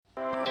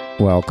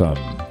Welcome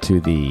to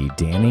the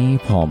Danny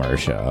Palmer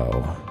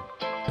Show.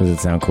 Does it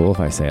sound cool if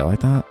I say it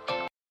like that?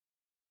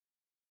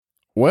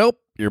 Well,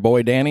 your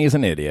boy Danny is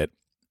an idiot.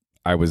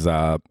 I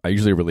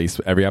usually release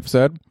every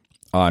episode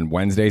on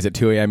Wednesdays at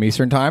 2 a.m.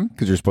 Eastern time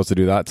because you're supposed to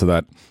do that so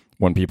that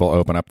when people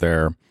open up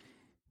their,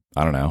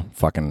 I don't know,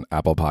 fucking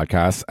Apple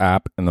Podcasts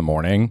app in the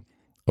morning,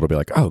 it'll be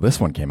like, oh, this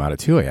one came out at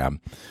 2 a.m.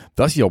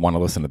 Thus, you'll want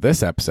to listen to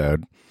this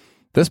episode,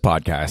 this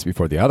podcast,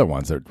 before the other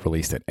ones that are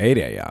released at 8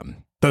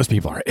 a.m. Those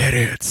people are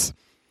idiots.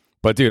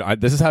 But dude,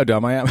 this is how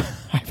dumb I am.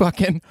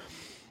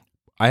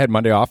 I had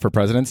Monday off for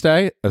President's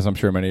Day, as I'm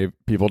sure many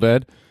people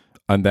did.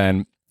 And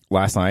then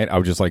last night, I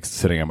was just like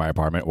sitting in my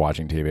apartment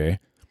watching TV.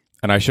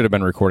 And I should have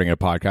been recording a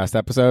podcast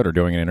episode or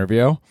doing an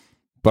interview.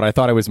 But I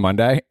thought it was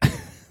Monday.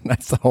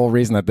 That's the whole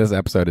reason that this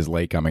episode is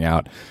late coming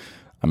out.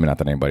 I mean, not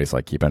that anybody's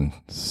like keeping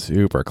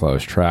super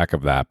close track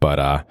of that.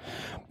 But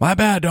my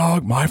bad,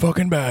 dog. My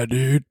fucking bad,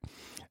 dude.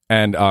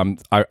 And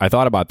I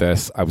thought about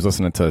this. I was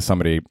listening to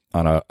somebody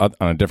on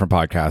a different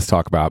podcast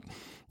talk about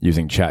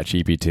using Chat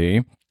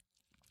GPT.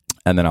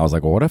 And then I was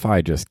like, well, what if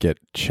I just get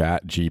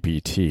Chat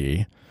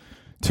GPT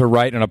to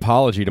write an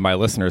apology to my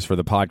listeners for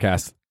the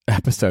podcast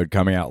episode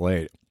coming out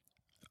late?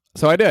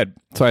 So I did.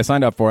 So I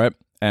signed up for it.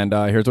 And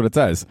here's what it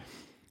says.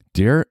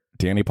 Dear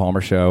Danny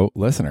Palmer Show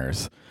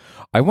listeners,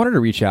 I wanted to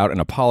reach out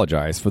and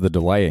apologize for the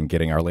delay in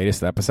getting our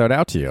latest episode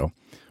out to you.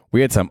 We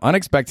had some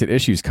unexpected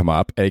issues come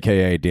up,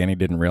 aka Danny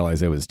didn't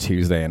realize it was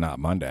Tuesday and not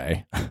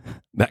Monday,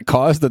 that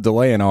caused the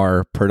delay in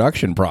our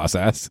production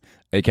process,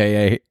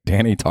 aka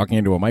Danny talking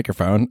into a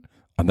microphone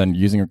and then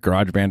using a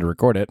GarageBand to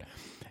record it.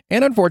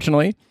 And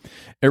unfortunately,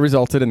 it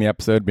resulted in the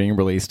episode being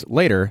released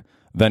later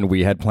than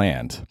we had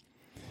planned.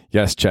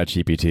 Yes,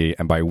 ChatGPT,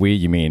 and by we,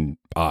 you mean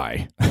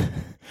I.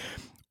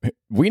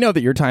 We know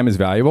that your time is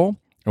valuable,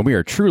 and we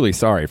are truly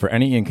sorry for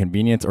any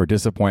inconvenience or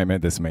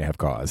disappointment this may have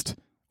caused.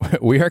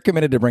 We are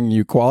committed to bringing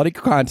you quality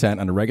content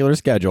on a regular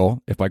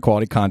schedule. If by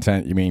quality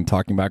content, you mean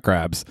talking about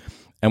crabs.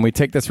 And we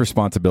take this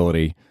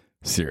responsibility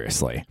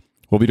seriously.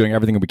 We'll be doing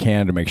everything we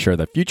can to make sure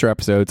that future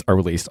episodes are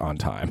released on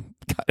time.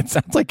 God, it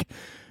sounds like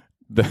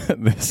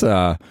this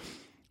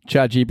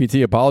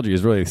ChatGPT apology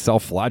is really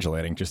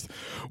self-flagellating. Just,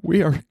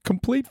 we are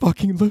complete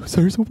fucking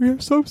losers, and we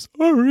are so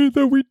sorry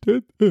that we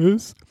did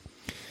this.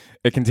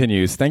 It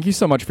continues. Thank you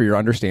so much for your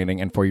understanding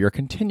and for your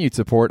continued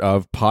support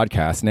of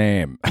Podcast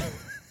Name.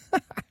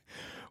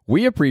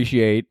 I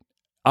appreciate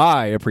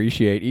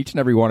each and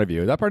every one of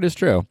you. That part is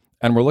true.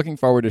 And we're looking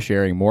forward to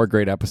sharing more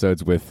great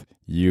episodes with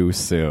you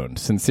soon.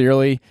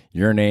 Sincerely,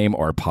 your name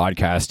or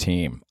podcast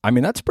team. I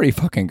mean, that's pretty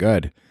fucking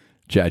good,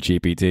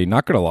 ChatGPT.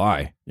 Not going to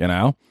lie, you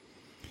know?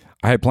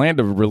 I had planned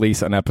to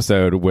release an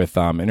episode with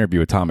interview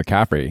with Tom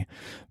McCaffrey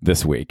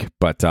this week,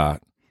 but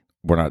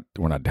we're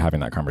not having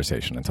that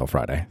conversation until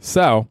Friday.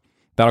 So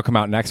that'll come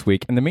out next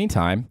week. In the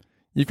meantime,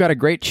 you've got a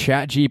great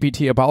Chat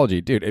GPT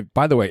apology. Dude,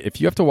 by the way, if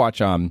you have to watch,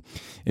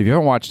 if you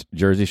haven't watched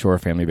Jersey Shore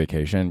Family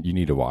Vacation, you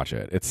need to watch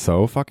it. It's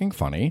so fucking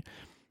funny.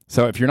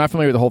 So if you're not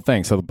familiar with the whole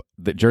thing, so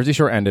the Jersey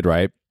Shore ended,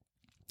 right?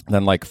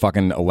 Then like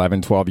fucking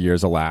 11, 12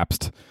 years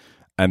elapsed.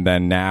 And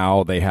then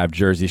now they have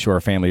Jersey Shore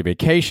Family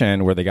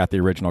Vacation where they got the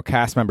original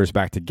cast members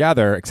back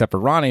together, except for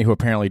Ronnie, who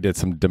apparently did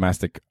some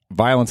domestic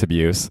violence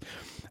abuse.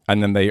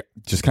 And then they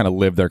just kind of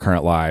live their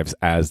current lives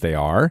as they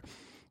are.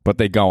 But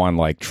they go on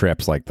like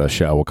trips, like the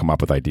show will come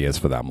up with ideas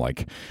for them.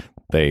 Like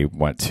they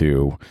went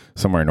to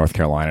somewhere in North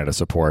Carolina to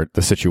support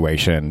the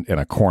situation in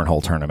a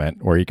cornhole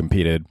tournament where he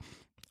competed,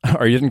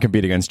 or he didn't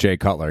compete against Jay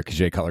Cutler because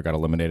Jay Cutler got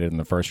eliminated in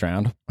the first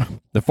round.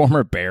 The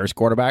former Bears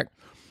quarterback.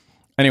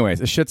 Anyways,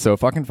 this shit's so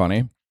fucking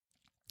funny.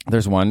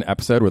 There's one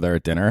episode where they're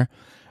at dinner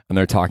and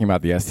they're talking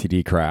about the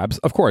STD crabs.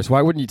 Of course,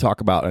 why wouldn't you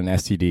talk about an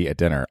STD at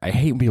dinner? I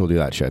hate when people do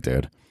that shit,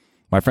 dude.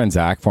 My friend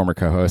Zach, former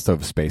co-host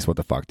of Space What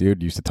the Fuck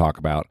Dude, used to talk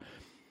about,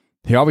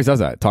 he always does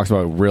that. Talks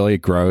about really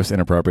gross,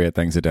 inappropriate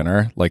things at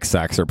dinner, like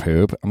sex or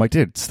poop. I'm like,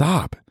 dude,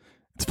 stop.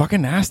 It's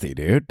fucking nasty,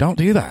 dude. Don't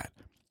do that.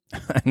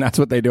 And that's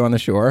what they do on the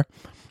shore,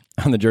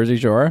 on the Jersey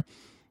Shore.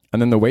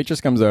 And then the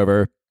waitress comes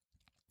over.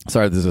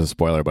 Sorry, this is a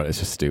spoiler, but it's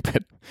just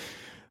stupid.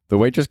 The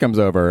waitress comes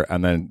over,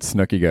 and then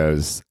Snooki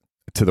goes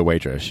to the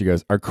waitress. She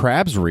goes, are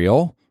crabs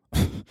real?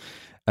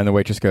 And the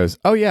waitress goes,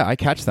 oh, yeah, I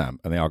catch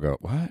them. And they all go,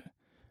 what?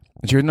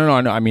 And she goes, no,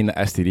 I mean the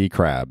STD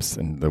crabs.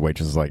 And the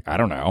waitress is like, I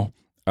don't know.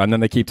 And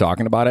then they keep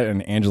talking about it,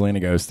 and Angelina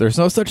goes, there's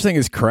no such thing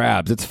as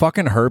crabs. It's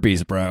fucking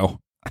herpes, bro.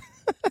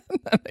 And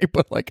then they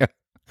put like a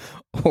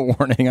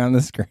warning on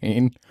the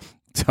screen.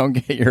 Don't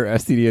get your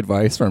STD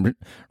advice from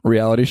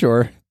reality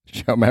show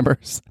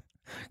members.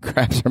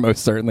 Crabs are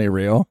most certainly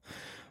real.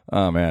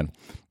 Oh, man.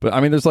 But, I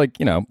mean, there's like,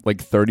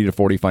 30 to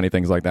 40 funny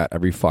things like that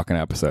every fucking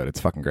episode. It's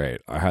fucking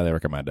great. I highly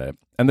recommend it.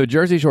 And the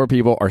Jersey Shore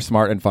people are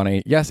smart and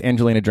funny. Yes,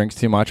 Angelina drinks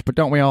too much, but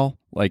don't we all?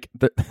 Like,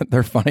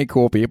 they're funny,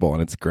 cool people,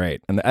 and it's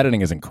great. And the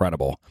editing is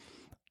incredible.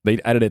 They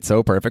edit it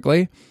so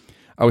perfectly.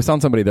 I was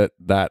telling somebody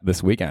that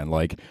this weekend,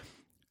 like,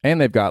 and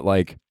they've got,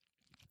 like,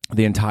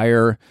 the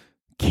entire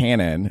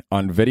canon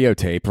on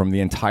videotape from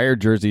the entire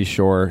Jersey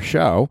Shore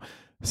show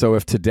So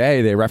if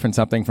today they reference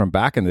something from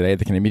back in the day,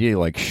 they can immediately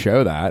like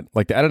show that.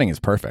 Like the editing is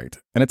perfect.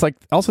 And it's like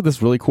also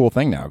this really cool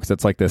thing now because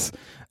it's like this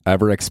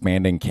ever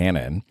expanding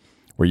canon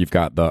where you've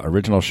got the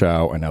original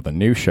show and now the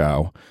new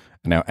show.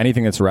 And now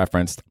anything that's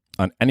referenced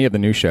on any of the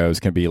new shows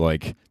can be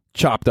like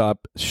chopped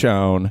up,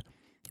 shown,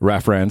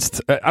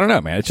 referenced. I don't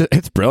know, man.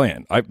 It's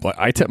brilliant.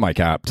 I tip my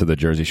cap to the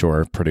Jersey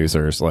Shore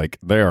producers. Like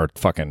they are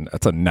fucking,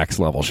 it's a next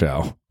level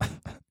show. All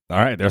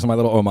right. There's my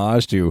little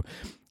homage to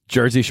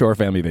Jersey Shore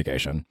Family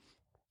Vacation.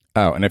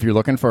 Oh, and if you're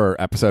looking for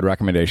episode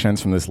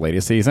recommendations from this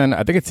latest season,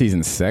 I think it's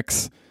season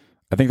 6.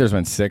 I think there's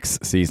been 6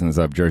 seasons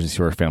of Jersey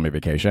Shore Family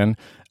Vacation.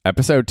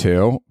 Episode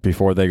 2,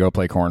 before they go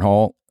play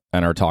cornhole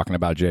and are talking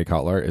about Jay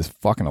Cutler, is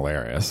fucking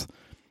hilarious.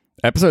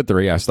 Episode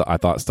 3, I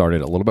thought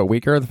started a little bit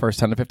weaker the first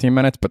 10 to 15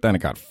 minutes, but then it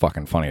got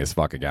fucking funny as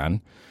fuck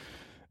again.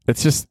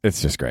 It's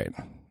just great.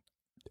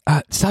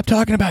 Stop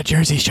talking about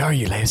Jersey Shore,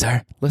 you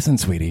loser. Listen,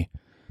 sweetie.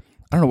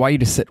 I don't know why you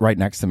just sit right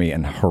next to me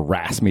and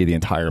harass me the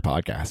entire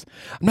podcast.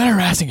 I'm not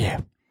harassing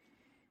you.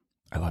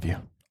 I love you.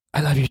 I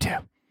love you too.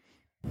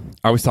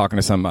 I was talking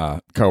to some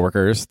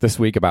coworkers this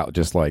week about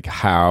just like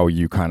how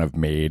you kind of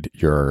made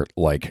your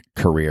like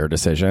career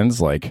decisions,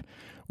 like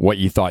what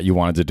you thought you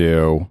wanted to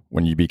do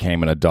when you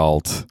became an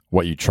adult,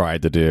 what you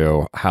tried to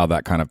do, how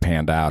that kind of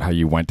panned out, how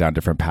you went down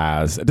different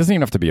paths. It doesn't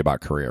even have to be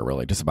about career,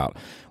 really, just about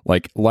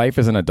like life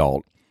as an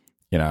adult.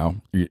 You know,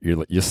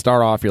 you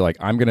start off, you're like,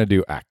 I'm going to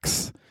do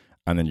X,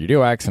 and then you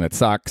do X and it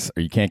sucks,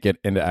 or you can't get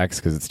into X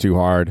because it's too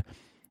hard.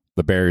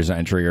 The barriers to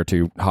entry are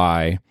too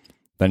high.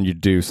 Then you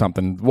do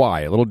something Y,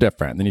 a little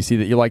different. Then you see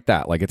that you like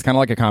that. Like it's kind of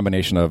like a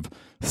combination of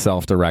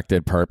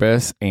self-directed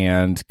purpose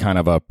and kind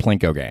of a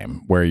Plinko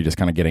game where you're just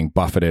kind of getting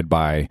buffeted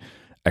by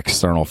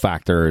external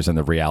factors and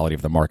the reality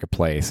of the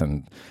marketplace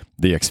and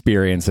the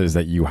experiences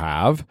that you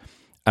have.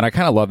 And I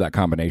kind of love that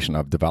combination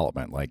of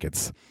development. Like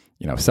it's,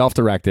 you know,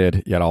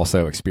 self-directed yet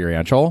also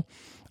experiential.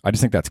 I just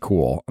think that's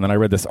cool. And then I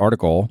read this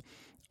article.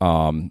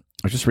 I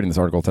was just reading this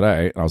article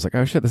today and I was like,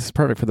 oh shit, this is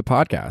perfect for the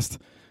podcast.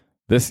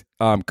 This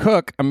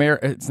cook,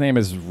 his name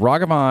is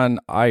Raghavan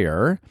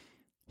Iyer.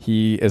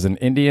 He is an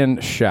Indian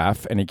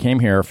chef, and he came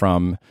here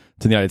to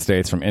the United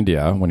States from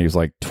India when he was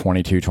like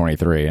 22,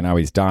 23, and now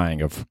he's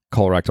dying of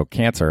colorectal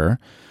cancer.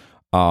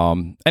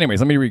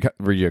 Anyways, let me read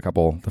you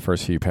the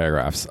first few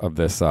paragraphs of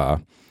this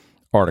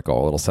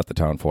article. It'll set the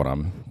tone for what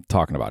I'm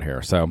talking about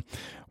here. So,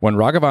 when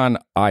Raghavan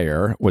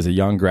Iyer was a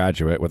young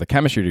graduate with a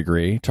chemistry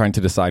degree trying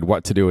to decide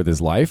what to do with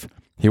his life,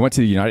 he went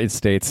to the United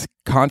States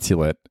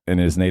consulate in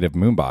his native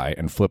Mumbai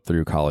and flipped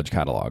through college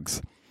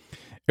catalogs.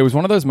 It was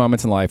one of those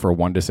moments in life where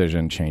one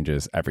decision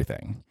changes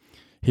everything.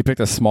 He picked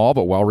a small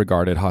but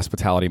well-regarded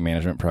hospitality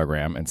management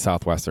program in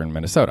southwestern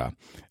Minnesota.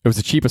 It was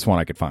the cheapest one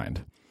I could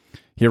find.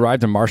 He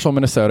arrived in Marshall,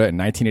 Minnesota in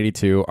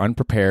 1982,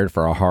 unprepared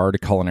for a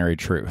hard culinary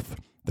truth.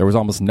 There was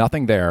almost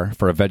nothing there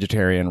for a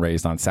vegetarian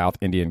raised on South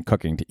Indian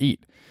cooking to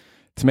eat.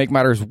 To make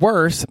matters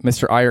worse,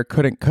 Mr. Iyer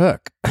couldn't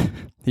cook.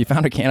 He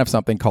found a can of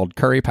something called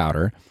curry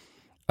powder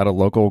at a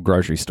local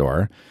grocery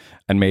store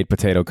and made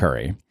potato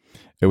curry.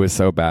 It was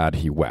so bad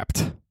he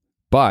wept.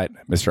 But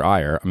Mr.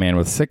 Iyer, a man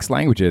with 6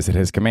 languages at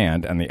his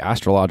command and the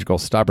astrological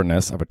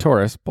stubbornness of a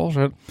tourist,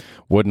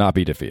 would not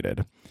be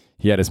defeated.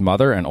 He had his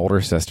mother and older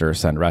sister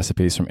send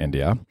recipes from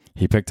India.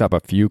 He picked up a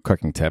few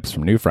cooking tips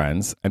from new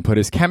friends and put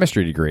his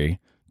chemistry degree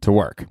to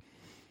work.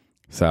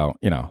 So,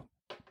 you know,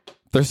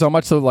 there's so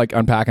much to like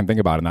unpack and think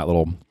about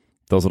in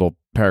those little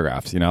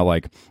paragraphs, you know,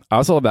 like I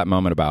also love that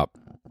moment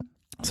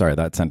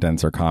that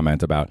sentence or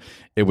comment about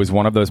it was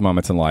one of those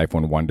moments in life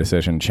when one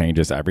decision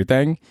changes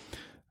everything.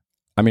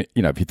 I mean,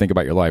 you know, if you think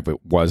about your life,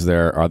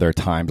 are there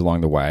times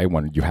along the way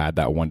when you had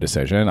that one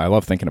decision? I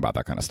love thinking about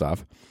that kind of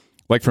stuff.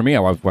 Like for me,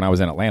 when I was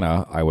in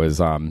Atlanta, I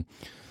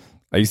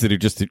used to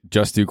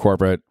just do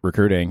corporate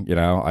recruiting. You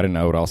know, I didn't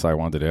know what else I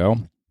wanted to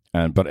do,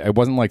 but it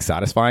wasn't like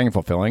satisfying and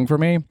fulfilling for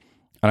me.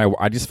 And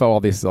I just felt all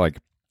these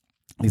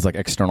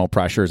external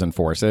pressures and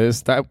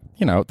forces that,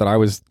 you know, that I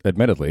was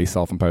admittedly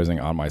self-imposing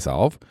on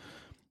myself.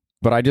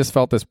 But I just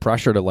felt this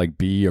pressure to like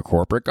be a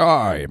corporate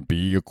guy and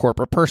be a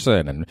corporate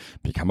person and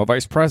become a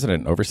vice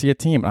president and oversee a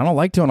team. I don't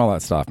like doing all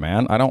that stuff,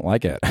 man. I don't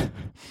like it.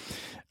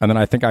 And then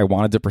I think I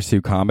wanted to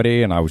pursue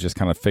comedy and I was just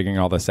kind of figuring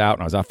all this out.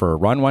 And I was out for a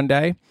run one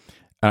day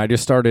and I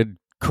just started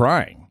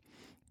crying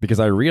because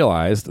I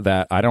realized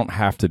that I don't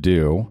have to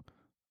do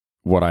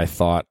what I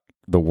thought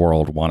the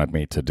world wanted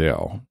me to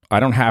do. I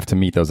don't have to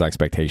meet those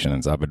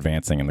expectations of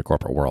advancing in the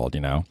corporate world,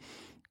 you know?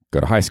 Go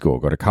to high school,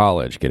 go to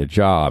college, get a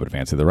job,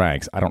 advance through the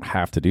ranks. I don't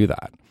have to do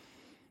that.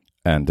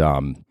 And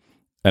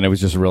it was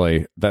just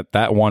really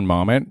that one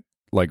moment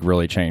like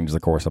really changed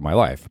the course of my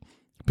life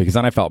because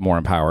then I felt more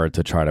empowered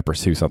to try to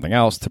pursue something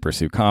else, to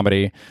pursue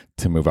comedy,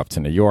 to move up to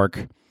New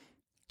York,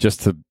 just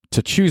to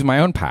choose my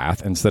own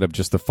path instead of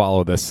just to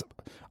follow this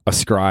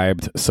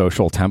ascribed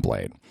social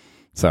template.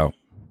 So,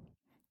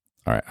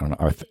 all right, I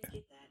don't know.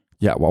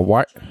 Yeah,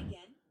 well,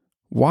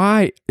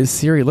 why is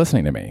Siri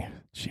listening to me?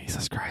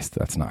 Jesus Christ,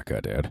 that's not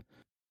good, dude.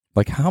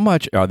 Like, how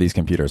much are these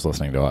computers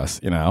listening to us,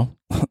 you know?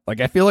 Like,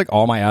 I feel like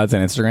all my ads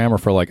on Instagram are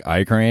for, like,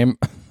 eye cream.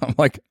 I'm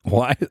like,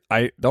 why?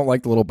 I don't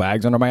like the little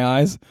bags under my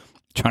eyes.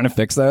 trying to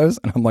fix those.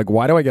 And I'm like,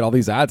 why do I get all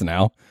these ads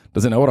now?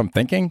 Does it know what I'm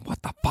thinking?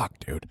 What the fuck,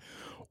 dude?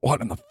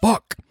 What in the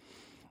fuck?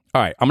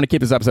 All right, I'm going to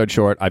keep this episode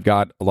short. I've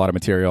got a lot of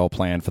material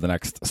planned for the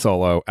next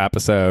solo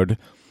episode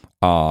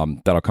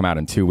that'll come out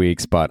in 2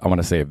 weeks, but I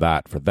want to save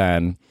that for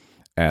then.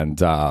 And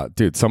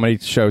dude, so many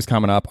shows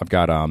coming up. I've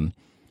got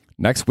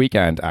next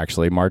weekend,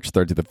 actually, March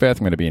 3rd to the 5th, I'm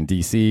going to be in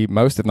DC.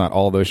 Most, if not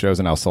all of those shows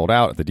are now sold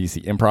out at the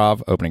DC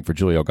Improv, opening for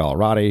Giulio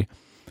Gallerati.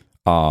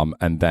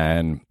 And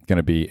then going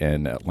to be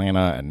in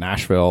Atlanta and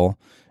Nashville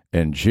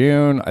in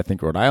June. I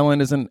think Rhode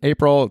Island is in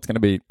April. It's going to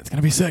be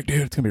sick,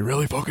 dude. It's going to be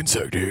really fucking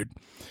sick, dude.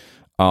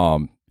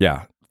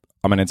 Yeah.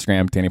 I'm on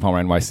Instagram, Danny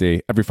Palmer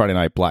NYC. Every Friday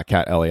night, Black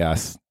Cat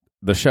LES.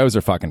 The shows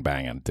are fucking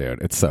banging,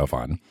 dude. It's so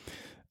fun.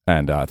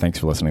 And thanks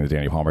for listening to the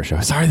Danny Palmer Show.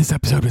 Sorry this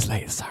episode was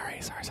late. Sorry.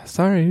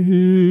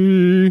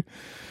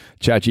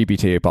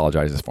 ChatGPT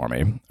apologizes for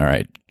me. All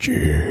right.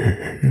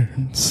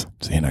 Cheers.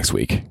 See you next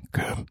week.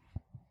 Good.